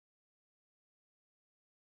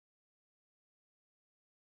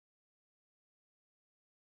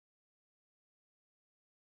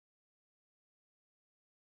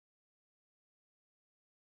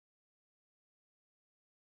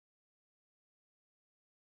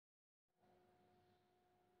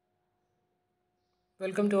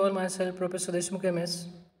Welcome to all, myself Professor Deshmukh MS.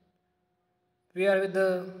 We are with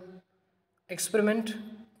the experiment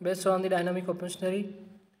based on the dynamic operationary.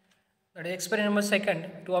 That is experiment number second,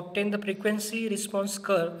 to obtain the frequency response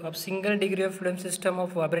curve of single degree of freedom system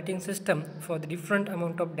of vibrating system for the different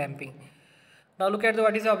amount of damping. Now look at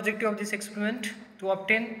what is the objective of this experiment: to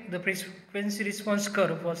obtain the frequency response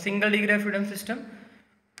curve for single degree of freedom system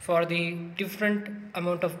for the different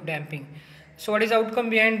amount of damping. So what is the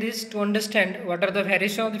outcome behind this? To understand what are the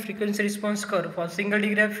variation of the frequency response curve for single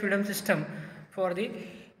degree of freedom system for the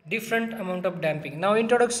different amount of damping. Now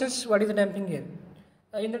introductions, what is the damping here?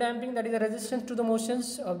 In the damping, that is the resistance to the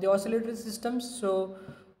motions of the oscillatory systems. So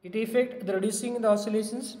it affects the reducing the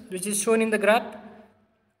oscillations, which is shown in the graph.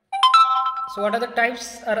 So what are the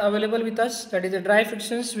types are available with us? That is the dry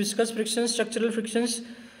frictions, viscous frictions, structural frictions,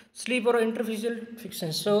 slip or interfacial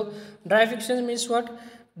frictions. So dry frictions means what?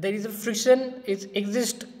 There is a friction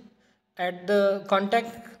exists at the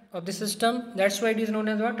contact of the system. That's why it is known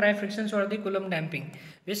as what? Dry frictions or the Coulomb damping.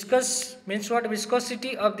 Viscous means what?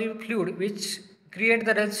 Viscosity of the fluid which create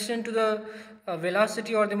the resistance to the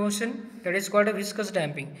velocity or the motion. That is called a viscous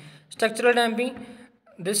damping. Structural damping.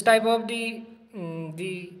 This type of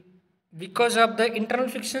because of the internal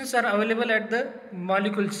frictions are available at the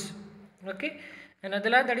molecules. Okay.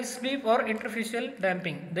 Another that is slip or interfacial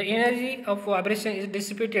damping. The energy of vibration is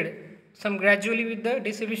dissipated some gradually with the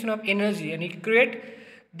dissipation of energy, and it create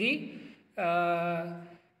the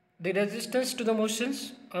resistance to the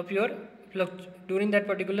motions of your during that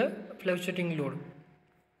particular fluctuating load.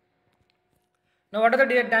 Now what are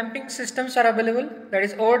the damping systems are available? That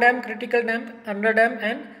is over damp, critical damp, under damp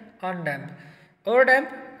and on damp. Over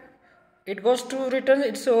damp, it goes to return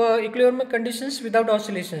its equilibrium conditions without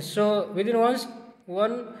oscillations. So within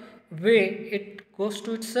one way it goes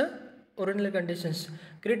to its original conditions.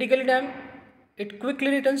 Critically damped, it quickly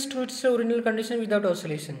returns to its original condition without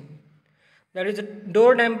oscillation. That is a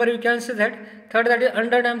door damper, you can say that. Third, that is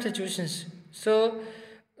under damped situations. So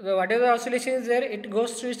whatever oscillation is there, it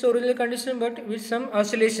goes to its original condition but with some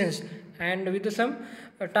oscillations and with some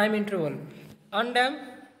time interval. Undamped,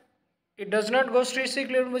 it does not go to its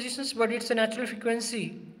equilibrium positions, but it's a natural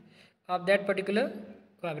frequency of that particular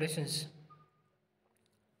vibrations.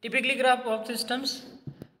 Typically graph of systems,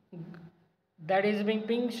 that is being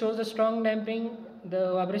pink shows the strong damping,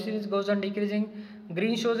 the vibration goes on decreasing.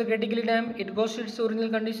 Green shows the critically damped, it goes to its original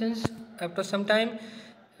conditions after some time.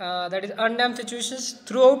 That is undamped situations.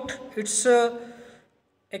 Throughout its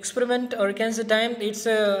experiment, or you can say time, it's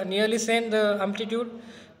nearly same the amplitude.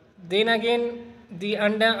 Then again the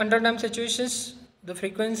underdamped situations, the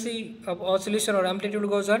frequency of oscillation or amplitude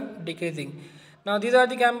goes on decreasing. Now these are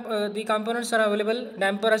the components are available.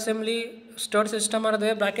 Damper assembly, stud system are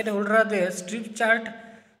there, bracket holder are there, strip chart,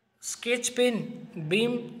 sketch pen,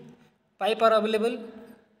 beam, pipe are available.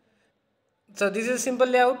 So this is a simple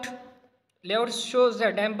layout. Layout shows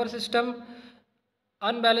the damper system,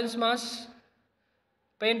 unbalanced mass,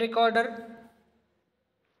 pen recorder,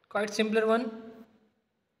 quite simpler one.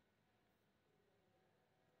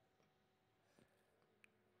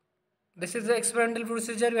 This is the experimental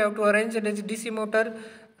procedure. We have to arrange a DC motor,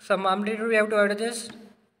 some amplitude we have to adjust,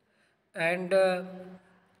 and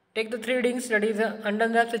take the three readings, that is under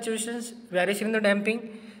damped situations, variation in the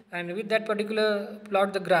damping, and with that particular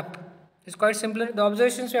plot the graph. It's quite simpler. The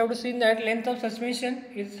observations we have to see that length of suspension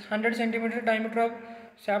is 100 cm, diameter of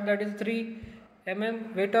shaft that is 3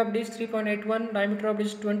 mm, weight of disc 3.81, diameter of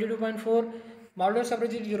disc 22.4, modulus of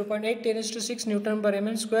rigidity 0.8, 10⁶ Newton per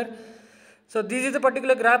mm square. So this is the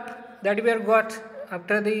particular graph that we have got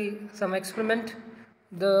after some experiment.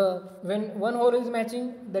 When one hole is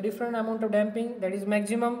matching the different amount of damping, that is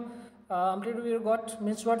maximum amplitude we have got,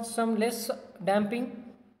 means what? Some less damping.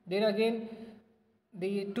 Then again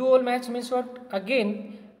the two hole match means what?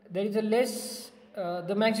 Again there is a less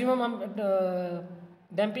the maximum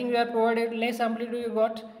damping we are provided, less amplitude you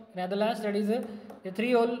got. And at the last, that is a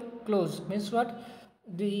three hole close, means what?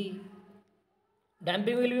 The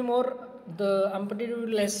damping will be more, the amplitude will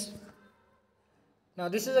be less. Now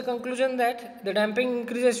this is a conclusion that the damping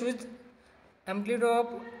increases with amplitude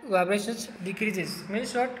of vibrations decreases.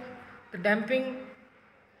 Means what? The damping,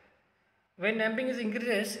 when damping is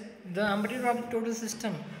increases, the amplitude of the total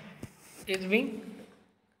system is being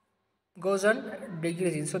goes on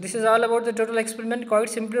decreasing. So this is all about the total experiment, quite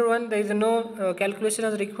simpler one. There is no calculation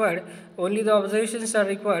is required, only the observations are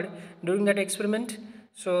required during that experiment.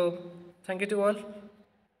 So thank you to all.